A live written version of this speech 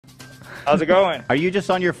How's it going? Are you just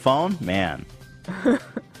on your phone? Man.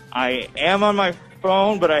 I am on my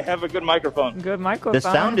phone, but I have a good microphone. Good microphone. The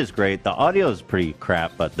sound is great. The audio is pretty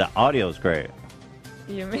crap, but the audio is great.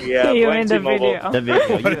 You mean, Yeah, you mean the T-Mobile. video. The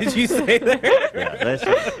video. What did you say there? Yeah,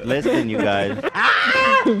 listen, you guys.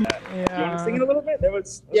 Yeah. You want to sing it a little bit? That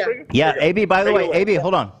was Yeah, AB, by the way, AB,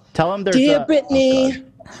 hold on. Tell him there's Dear Brittany.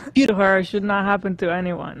 To her should not happen to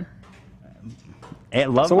anyone.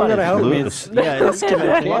 Love Someone gotta help me. loose. Yeah, It's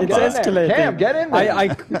escalating. It's escalating. Cam, get in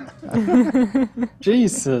there.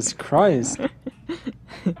 Jesus Christ.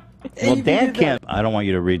 well, Dan can't. I don't want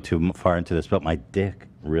you to read too far into this, but my dick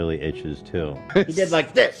really itches too. He did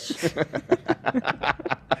like this.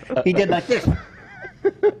 He did like this.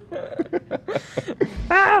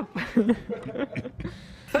 Stop!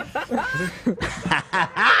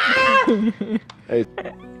 Hey,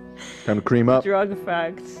 time to cream up. Drug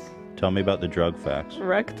facts. Tell me about the drug facts.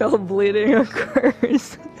 Rectal bleeding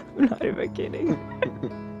occurs. I'm not even kidding.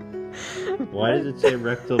 Why does it say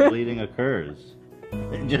rectal bleeding occurs?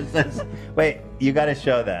 It just says, wait, you gotta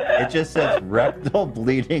show that. It just says rectal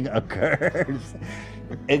bleeding occurs.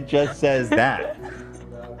 It just says that.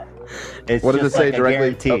 It's What does just it say like directly?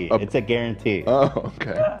 A guarantee. It's a guarantee. Oh,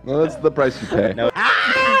 okay. Well, that's the price you pay. No.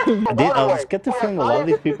 Let's get the feeling a lot of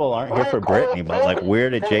these people aren't here for Brittany, but like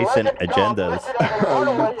weird adjacent agendas.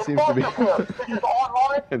 It seems to be.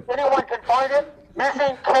 Anyone can find it.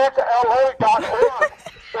 MissingKidsLA.org.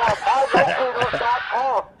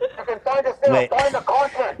 You can find us there. Find the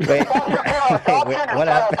content. Wait, what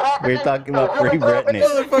happened? We were talking about Free Britney.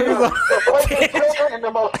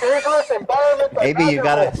 Maybe you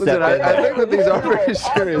gotta step in I there. think that these are very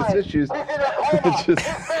serious issues.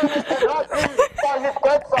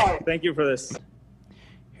 Thank you for this.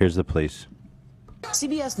 Here's the police.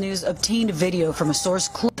 CBS News obtained video from a source.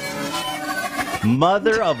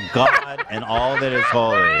 Mother of God and all that is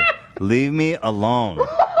holy, leave me alone.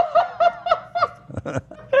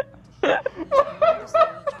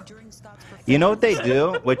 You know what they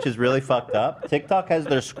do, which is really fucked up? TikTok has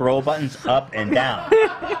their scroll buttons up and down,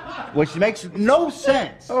 which makes no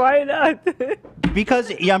sense. Why not?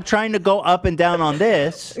 Because I'm trying to go up and down on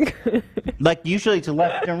this, like usually to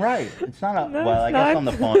left and right. It's not up. No, Well, I it's guess not. on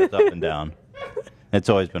the phone it's up and down. It's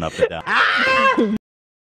always been up and down.